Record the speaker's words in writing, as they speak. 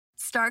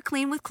Start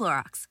clean with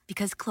Clorox,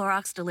 because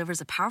Clorox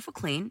delivers a powerful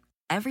clean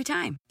every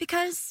time.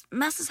 Because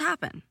messes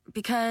happen.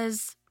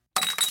 Because...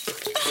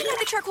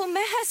 the charcoal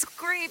mask.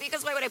 Great,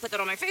 because why would I put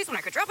that on my face when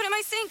I could drop it in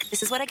my sink?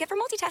 This is what I get for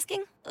multitasking.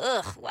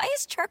 Ugh, why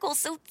is charcoal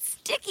so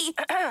sticky?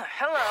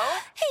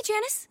 Hello? Hey,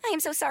 Janice. I am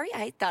so sorry.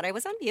 I thought I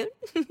was on mute.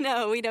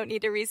 No, we don't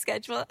need to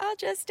reschedule. I'll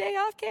just stay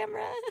off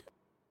camera.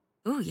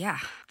 Ooh, yeah,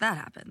 that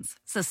happens.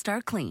 So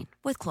start clean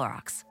with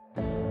Clorox.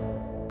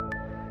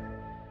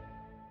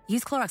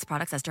 Use Clorox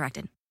products as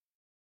directed.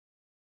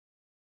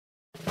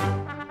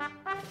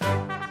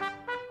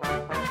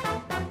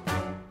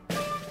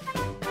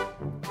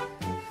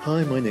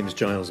 Hi, my name is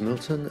Giles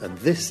Milton, and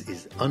this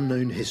is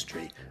Unknown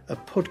History, a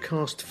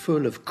podcast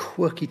full of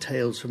quirky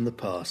tales from the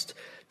past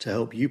to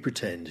help you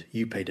pretend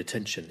you paid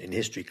attention in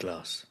history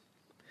class.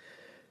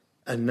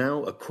 And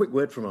now, a quick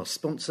word from our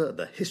sponsor,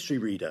 The History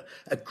Reader,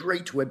 a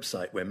great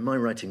website where my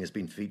writing has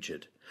been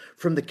featured.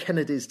 From the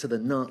Kennedys to the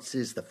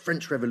Nazis, the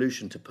French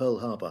Revolution to Pearl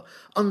Harbor,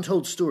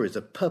 untold stories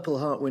of Purple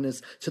Heart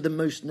winners to the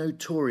most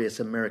notorious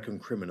American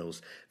criminals.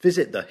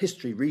 Visit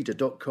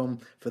thehistoryreader.com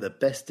for the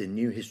best in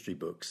new history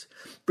books,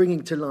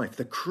 bringing to life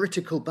the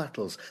critical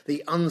battles,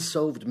 the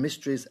unsolved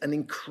mysteries and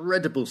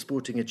incredible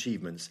sporting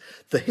achievements.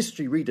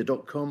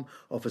 Thehistoryreader.com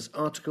offers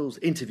articles,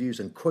 interviews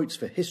and quotes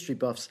for history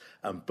buffs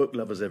and book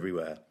lovers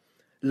everywhere.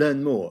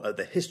 Learn more at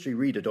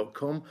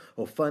thehistoryreader.com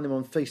or find them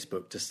on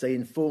Facebook to stay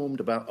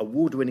informed about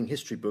award-winning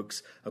history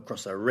books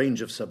across a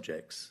range of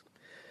subjects.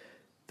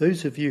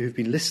 Those of you who've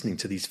been listening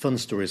to these fun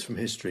stories from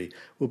history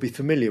will be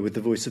familiar with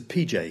the voice of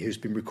PJ, who's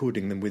been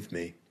recording them with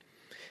me.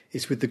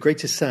 It's with the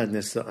greatest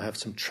sadness that I have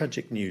some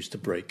tragic news to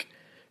break.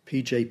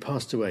 PJ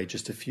passed away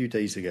just a few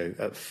days ago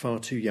at far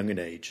too young an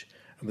age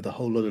and with a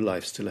whole lot of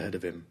life still ahead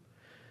of him.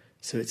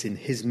 So it's in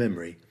his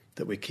memory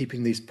that we're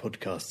keeping these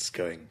podcasts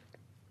going.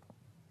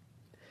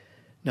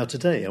 Now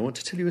today I want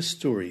to tell you a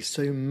story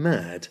so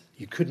mad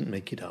you couldn't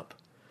make it up.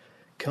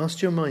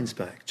 Cast your minds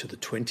back to the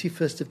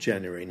 21st of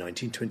January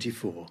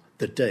 1924,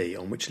 the day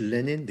on which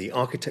Lenin, the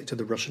architect of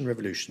the Russian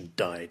Revolution,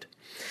 died.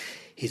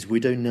 His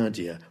widow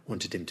Nadia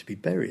wanted him to be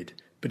buried,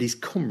 but his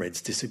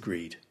comrades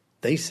disagreed.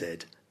 They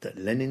said that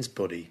Lenin's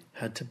body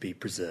had to be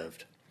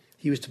preserved.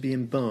 He was to be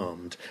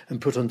embalmed and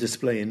put on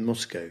display in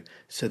Moscow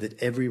so that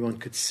everyone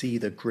could see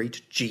the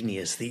great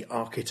genius, the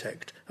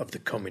architect of the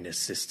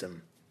communist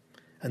system.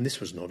 And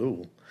this was not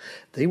all.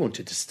 They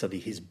wanted to study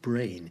his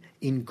brain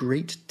in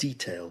great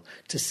detail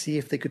to see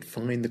if they could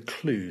find the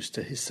clues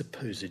to his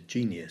supposed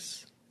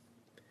genius.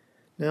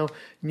 Now,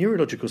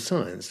 neurological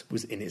science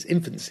was in its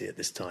infancy at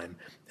this time,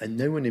 and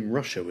no one in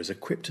Russia was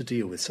equipped to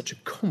deal with such a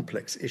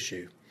complex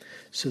issue.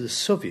 So the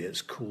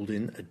Soviets called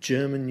in a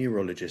German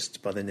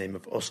neurologist by the name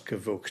of Oskar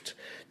Vogt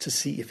to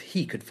see if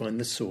he could find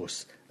the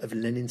source of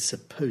Lenin's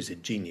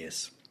supposed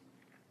genius.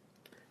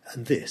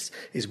 And this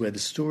is where the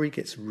story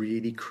gets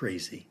really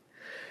crazy.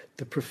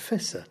 The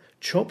professor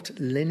chopped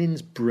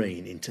Lenin's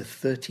brain into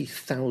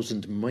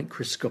 30,000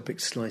 microscopic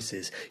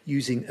slices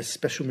using a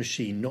special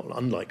machine not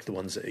unlike the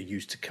ones that are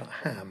used to cut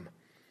ham.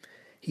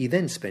 He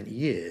then spent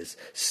years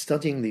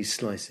studying these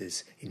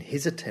slices in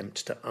his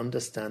attempt to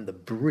understand the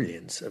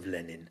brilliance of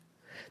Lenin.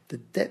 The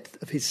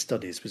depth of his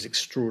studies was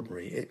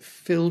extraordinary. It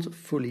filled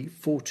fully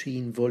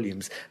 14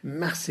 volumes,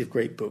 massive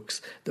great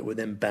books that were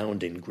then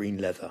bound in green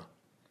leather.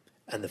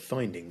 And the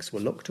findings were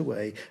locked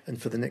away,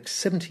 and for the next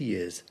 70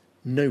 years,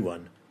 no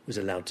one was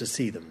allowed to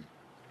see them.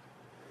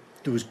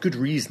 There was good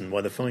reason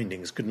why the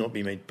findings could not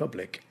be made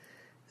public.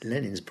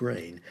 Lenin's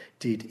brain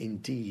did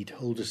indeed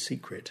hold a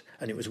secret,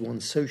 and it was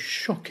one so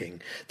shocking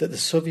that the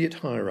Soviet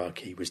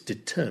hierarchy was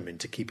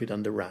determined to keep it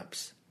under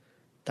wraps.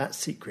 That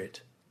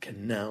secret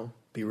can now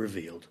be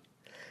revealed.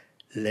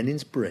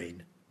 Lenin's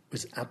brain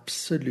was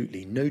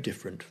absolutely no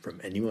different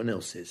from anyone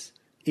else's.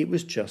 It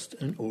was just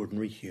an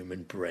ordinary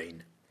human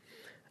brain.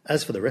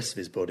 As for the rest of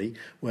his body,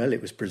 well,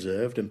 it was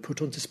preserved and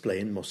put on display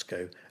in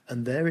Moscow,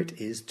 and there it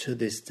is to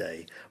this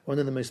day, one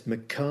of the most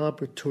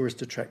macabre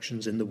tourist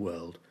attractions in the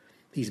world.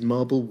 He's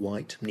marble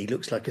white and he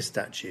looks like a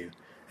statue,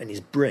 and his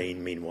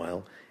brain,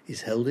 meanwhile,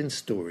 is held in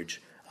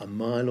storage a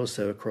mile or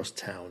so across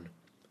town.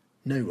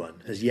 No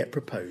one has yet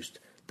proposed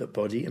that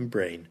body and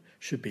brain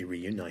should be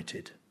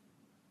reunited.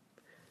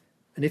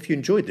 And if you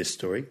enjoyed this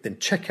story, then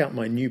check out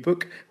my new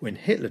book, When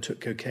Hitler Took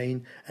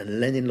Cocaine and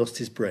Lenin Lost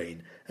His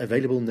Brain,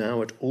 available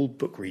now at all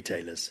book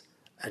retailers.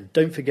 And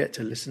don't forget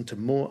to listen to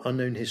more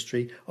Unknown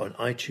History on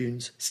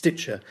iTunes,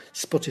 Stitcher,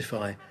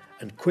 Spotify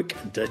and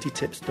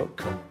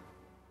quickanddirtytips.com.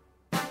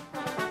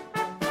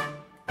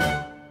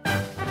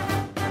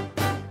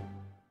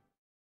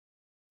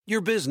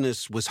 Your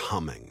business was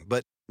humming,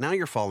 but now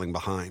you're falling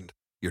behind.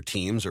 Your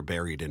teams are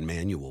buried in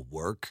manual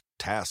work,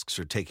 tasks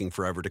are taking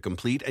forever to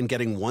complete, and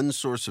getting one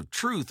source of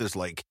truth is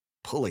like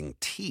pulling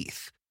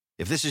teeth.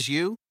 If this is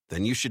you,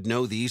 then you should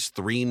know these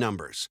three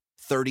numbers: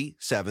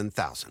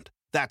 37,000.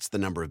 That's the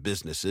number of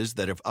businesses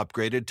that have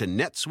upgraded to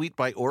NetSuite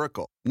by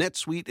Oracle.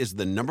 NetSuite is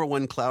the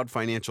 #1 cloud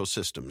financial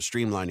system,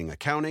 streamlining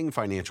accounting,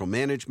 financial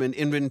management,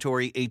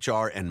 inventory,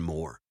 HR, and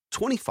more.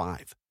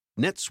 25.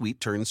 NetSuite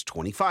turns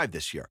 25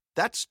 this year.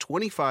 That's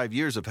 25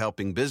 years of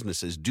helping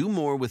businesses do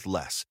more with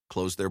less,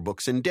 close their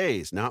books in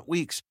days, not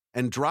weeks,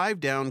 and drive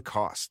down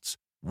costs.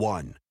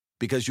 One.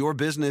 Because your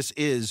business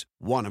is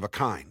one of a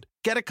kind.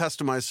 Get a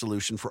customized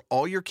solution for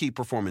all your key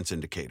performance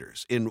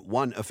indicators in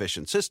one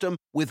efficient system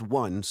with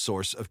one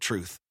source of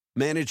truth.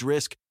 Manage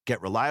risk,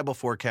 get reliable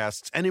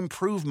forecasts, and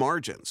improve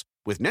margins.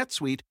 With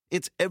NetSuite,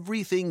 it's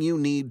everything you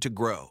need to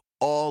grow,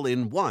 all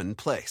in one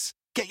place.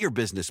 Get your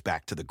business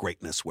back to the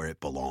greatness where it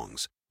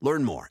belongs.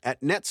 Learn more at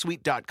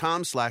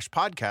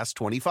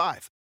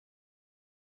netsuite.com/podcast25.